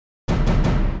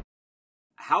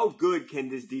How good can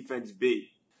this defense be?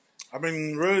 I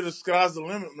mean, really, the sky's the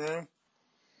limit, man.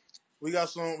 We got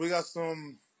some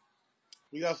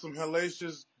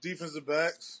hellacious defensive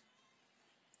backs.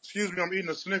 Excuse me, I'm eating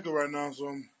a Snicker right now, so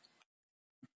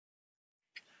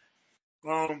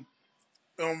um,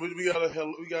 we got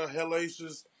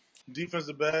hellacious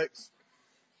defensive backs.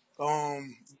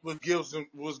 What give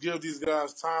these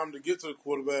guys time to get to the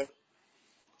quarterback.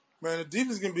 Man, the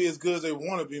defense can be as good as they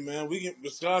want to be, man. The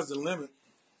sky's the limit.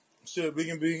 Shit, we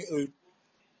can be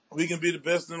the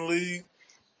best in the league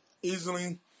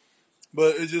easily,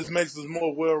 but it just makes us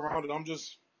more well-rounded. I'm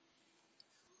just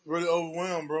really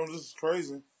overwhelmed, bro. This is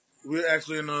crazy. We're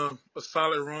actually in a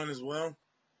solid run as well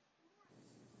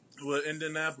with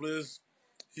Indianapolis,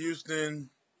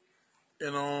 Houston,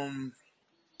 and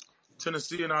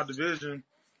Tennessee in our division.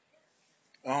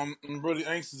 I'm really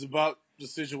anxious about the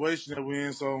situation that we're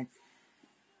in, so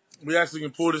we actually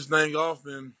can pull this thing off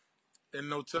and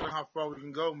no telling how far we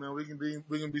can go, man. We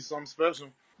can be something special.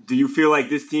 Do you feel like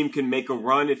this team can make a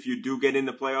run if you do get in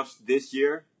the playoffs this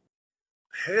year?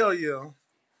 Hell yeah.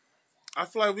 I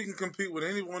feel like we can compete with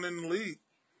anyone in the league.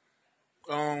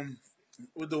 Um,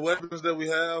 with the weapons that we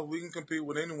have, we can compete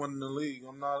with anyone in the league.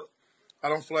 I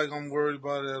don't feel like I'm worried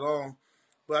about it at all.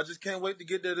 But I just can't wait to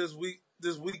get there this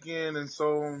weekend, and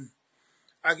so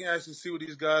I can actually see what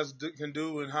these guys can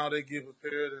do and how they get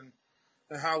prepared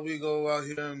and how we go out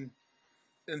here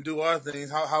and do our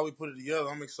things, how we put it together.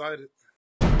 I'm excited.